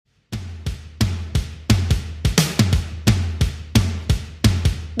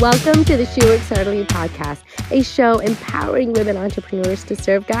Welcome to the She Works Heartily podcast, a show empowering women entrepreneurs to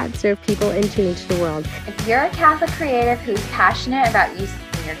serve God, serve people, and change the world. If you're a Catholic creative who's passionate about using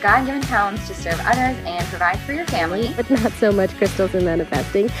your God-given talents to serve others and provide for your family, but not so much crystals and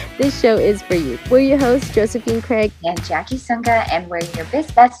manifesting, this show is for you. We're your hosts, Josephine Craig and Jackie Sunga, and we're your biz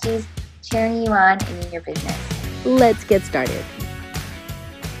besties, cheering you on in your business. Let's get started.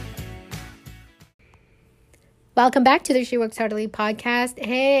 Welcome back to the She Works Heartily podcast.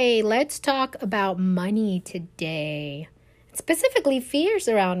 Hey, let's talk about money today. Specifically, fears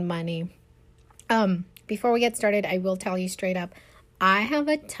around money. Before we get started, I will tell you straight up, I have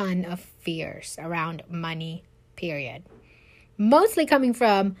a ton of fears around money, period. Mostly coming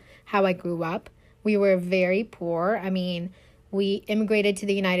from how I grew up. We were very poor. We immigrated to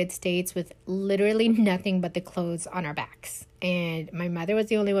the United States with literally nothing but the clothes on our backs. And my mother was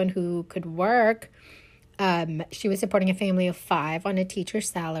the only one who could work. She was supporting a family of 5 on a teacher's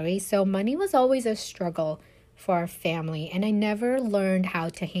salary. So money was always a struggle for our family. And I never learned how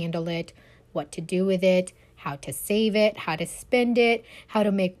to handle it, what to do with it, how to save it, how to spend it, how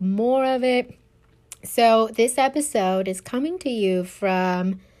to make more of it. So this episode is coming to you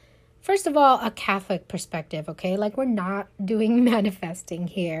from, first of all, a Catholic perspective, okay? Like, we're not doing manifesting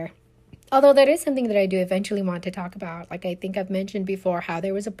here. Although that is something that I do eventually want to talk about. Like, I think I've mentioned before how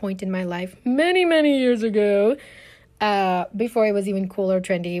there was a point in my life many, many years ago, before it was even cool or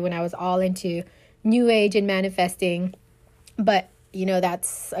trendy, when I was all into New Age and manifesting. But,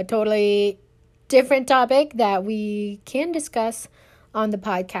 that's a totally different topic that we can discuss on the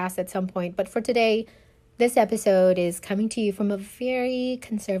podcast at some point. But for today, this episode is coming to you from a very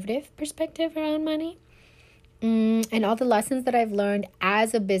conservative perspective around money. And all the lessons that I've learned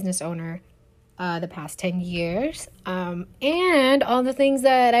as a business owner the past 10 years, and all the things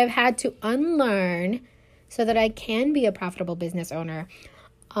that I've had to unlearn so that I can be a profitable business owner.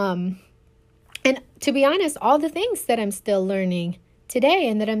 And to be honest, all the things that I'm still learning today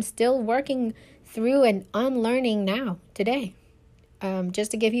and that I'm still working through and unlearning now today.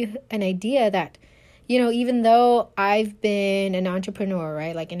 Just to give you an idea that, even though I've been an entrepreneur,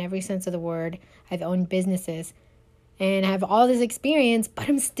 right? Like, in every sense of the word, I've owned businesses and I have all this experience, but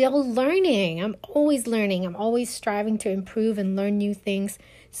I'm still learning. I'm always learning. I'm always striving to improve and learn new things.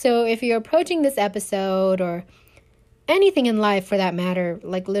 So if you're approaching this episode, or anything in life for that matter,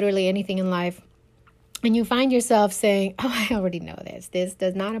 like literally anything in life, and you find yourself saying, oh, I already know this. This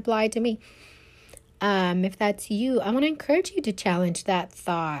does not apply to me. If that's you, I want to encourage you to challenge that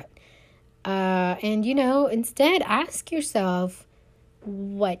thought. And instead ask yourself,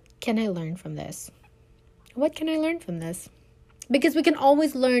 what can I learn from this? What can I learn from this? Because we can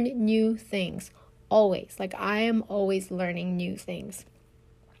always learn new things. Always. Like, I am always learning new things.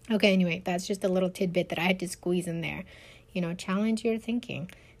 Okay, anyway, that's just a little tidbit that I had to squeeze in there. Challenge your thinking.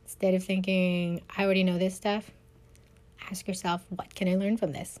 Instead of thinking, I already know this stuff, ask yourself, what can I learn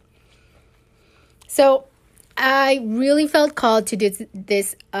from this? So I really felt called to do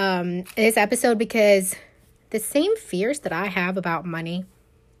this episode because the same fears that I have about money,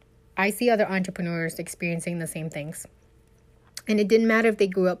 I see other entrepreneurs experiencing the same things. And it didn't matter if they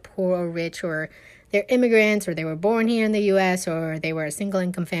grew up poor or rich, or they're immigrants, or they were born here in the U.S., or they were a single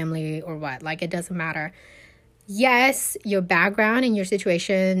income family, or what. Like, it doesn't matter. Yes, your background and your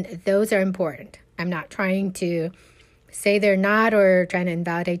situation, those are important. I'm not trying to say they're not, or trying to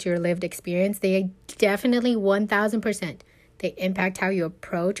invalidate your lived experience. They definitely 1,000%. They impact how you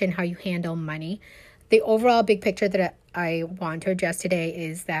approach and how you handle money. The overall big picture that I want to address today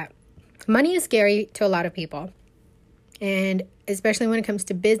is that money is scary to a lot of people. And especially when it comes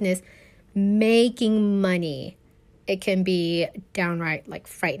to business, making money, it can be downright like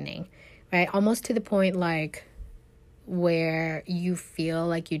frightening, right? Almost to the point like where you feel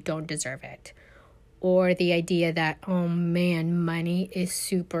like you don't deserve it. Or the idea that, oh man, money is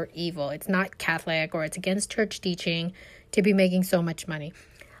super evil. It's not Catholic, or it's against church teaching to be making so much money.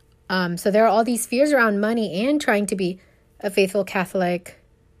 So there are all these fears around money and trying to be a faithful Catholic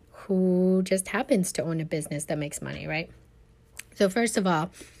who just happens to own a business that makes money, right? So first of all,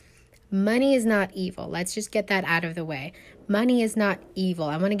 money is not evil. Let's just get that out of the way. Money is not evil.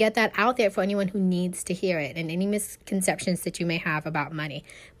 I want to get that out there for anyone who needs to hear it, and any misconceptions that you may have about money.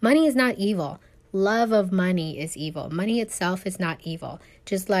 Money is not evil. Love of money is evil. Money itself is not evil.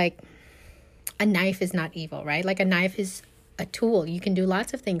 Just like a knife is not evil, right? Like, a knife is a tool. You can do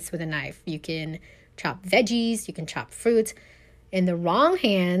lots of things with a knife. You can chop veggies, you can chop fruits. In the wrong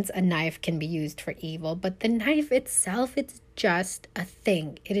hands, a knife can be used for evil, but the knife itself, it's just a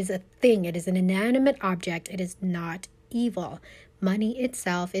thing. It is a thing. It is an inanimate object. It is not evil. Money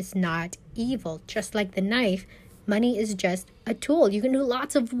itself is not evil. Just like the knife, Money is just a tool. You can do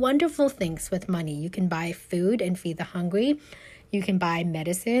lots of wonderful things with money. You can buy food and feed the hungry. You can buy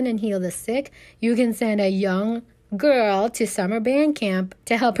medicine and heal the sick. You can send a young girl to summer band camp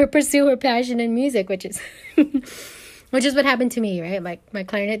to help her pursue her passion in music, which is which is what happened to me, right? Like my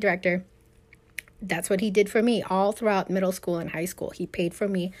clarinet director, that's what he did for me all throughout middle school and high school. He paid for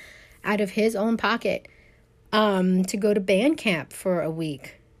me out of his own pocket to go to band camp for a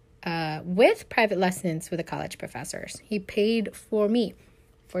week with private lessons with the college professors. He paid for me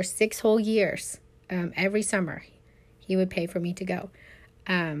for 6 whole years. Every summer, he would pay for me to go.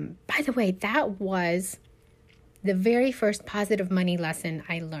 By the way, that was the very first positive money lesson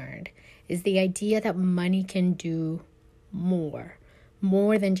I learned, is the idea that money can do more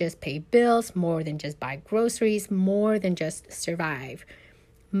than just pay bills, more than just buy groceries, more than just survive.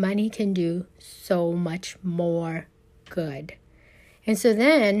 Money can do so much more good. And so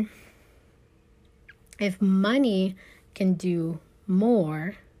then, if money can do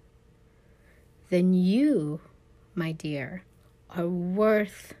more, then you, my dear, are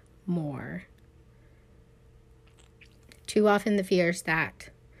worth more. Too often the fears that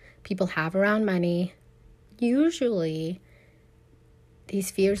people have around money, usually these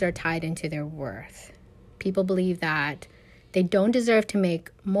fears are tied into their worth. People believe that they don't deserve to make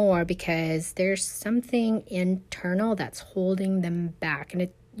more because there's something internal that's holding them back. And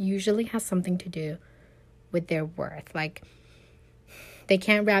it usually has something to do with their worth. Like, they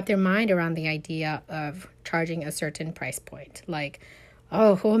can't wrap their mind around the idea of charging a certain price point. Like,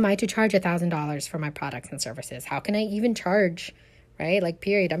 oh, who am I to charge $1,000 for my products and services? How can I even charge, right? Like,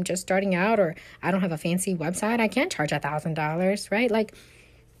 period. I'm just starting out, or I don't have a fancy website. I can't charge $1,000, right? Like,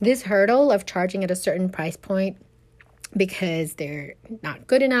 this hurdle of charging at a certain price point because they're not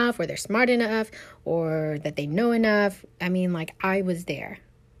good enough, or they're smart enough, or that they know enough. I mean, like, I was there.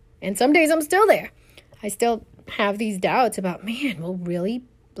 And some days I'm still there. I still have these doubts about, man,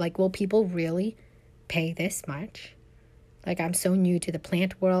 will people really pay this much? Like, I'm so new to the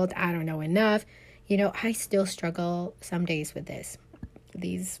plant world. I don't know enough. I still struggle some days with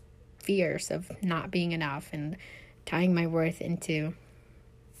these fears of not being enough and tying my worth into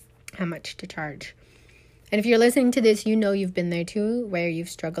how much to charge. And if you're listening to this, you've been there too, where you've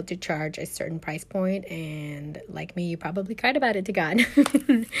struggled to charge a certain price point. And like me, you probably cried about it to God.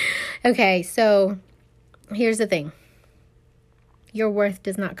 Okay, so here's the thing. Your worth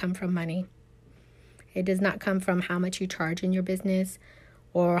does not come from money. It does not come from how much you charge in your business,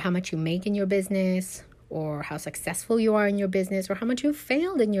 or how much you make in your business, or how successful you are in your business, or how much you've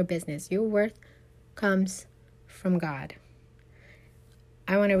failed in your business. Your worth comes from God.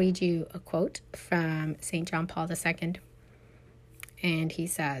 I want to read you a quote from St. John Paul II. And he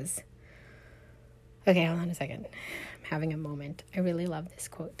says, okay, hold on a second. I'm having a moment. I really love this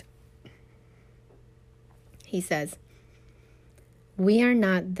quote. He says, "We are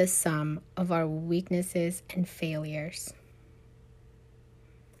not the sum of our weaknesses and failures.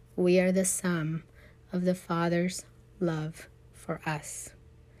 We are the sum of the Father's love for us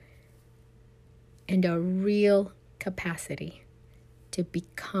and our real capacity to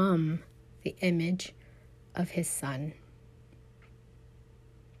become the image of His Son."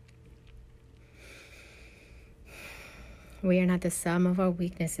 We are not the sum of our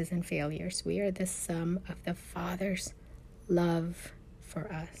weaknesses and failures. We are the sum of the Father's love for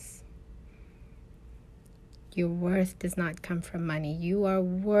us. Your worth does not come from money. You are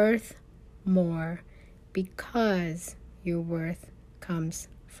worth more because your worth comes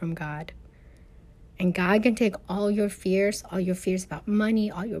from God. And God can take all your fears about money,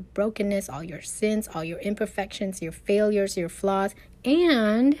 all your brokenness, all your sins, all your imperfections, your failures, your flaws,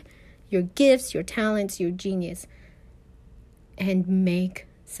 and your gifts, your talents, your genius, and make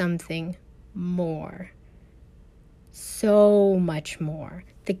something more. So much more.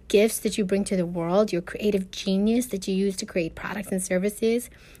 The gifts that you bring to the world, your creative genius that you use to create products and services,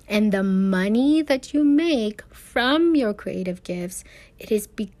 and the money that you make from your creative gifts, it is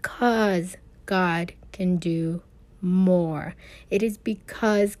because God can do more. It is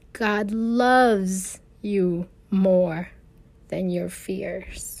because God loves you more than your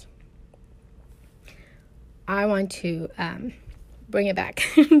fears. I want to bring it back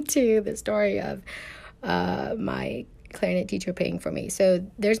to the story of my clarinet teacher paying for me. So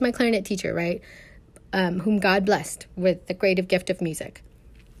there's my clarinet teacher, right? Whom God blessed with the creative gift of music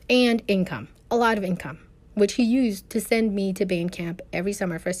and income, a lot of income, which he used to send me to band camp every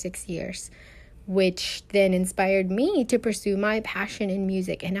summer for 6 years, which then inspired me to pursue my passion in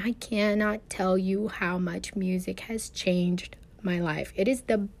music. And I cannot tell you how much music has changed my life. It is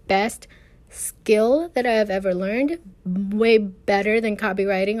the best skill that I have ever learned, way better than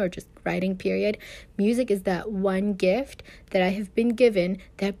copywriting or just writing, period. Music is that one gift that I have been given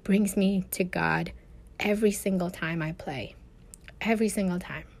that brings me to God every single time I play. Every single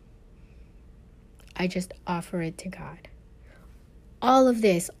time. I just offer it to God. All of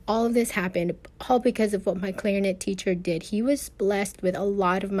this happened all because of what my clarinet teacher did. He was blessed with a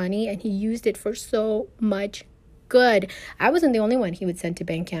lot of money and he used it for so much good. I wasn't the only one he would send to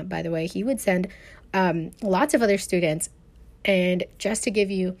band camp, by the way. He would send lots of other students. And just to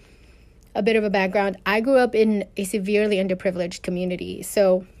give you a bit of a background, I grew up in a severely underprivileged community.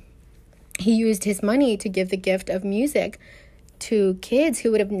 So he used his money to give the gift of music to kids who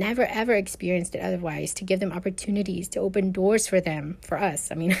would have never, ever experienced it otherwise, to give them opportunities, to open doors for them, for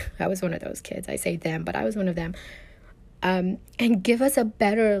us. I mean, I was one of those kids. I say them, but I was one of them. And give us a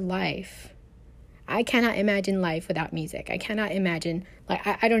better life. I cannot imagine life without music. I cannot imagine, like,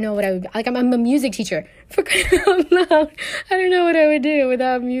 I don't know what I would, like, I'm a music teacher. For crying out loud. I don't know what I would do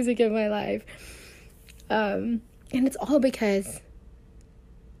without music in my life. And it's all because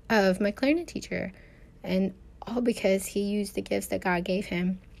of my clarinet teacher. And all because he used the gifts that God gave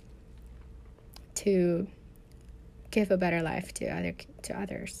him to give a better life to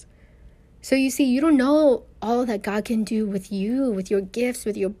others. So you see, you don't know all that God can do with you, with your gifts,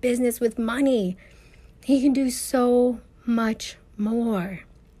 with your business, with money. He can do so much more.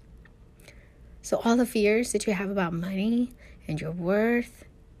 So all the fears that you have about money and your worth,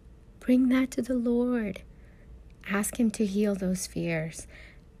 bring that to the Lord. Ask him to heal those fears.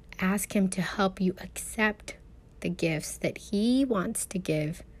 Ask him to help you accept the gifts that he wants to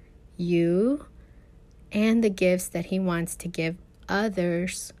give you and the gifts that he wants to give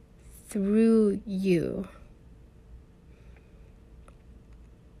others through you.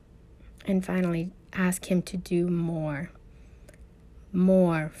 And finally, ask him to do more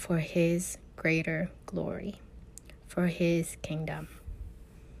for his greater glory, for his kingdom.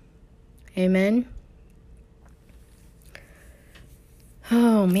 Amen.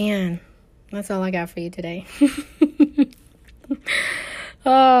 Oh man, that's all I got for you today.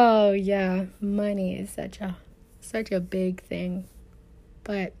 Oh yeah, money is such a big thing.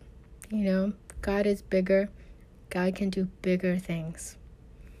 But, you know, God is bigger. God can do bigger things.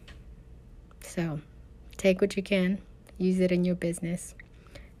 So, take what you can. Use it in your business.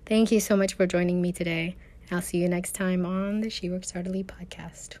 Thank you so much for joining me today. I'll see you next time on the She Works Heartily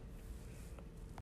podcast.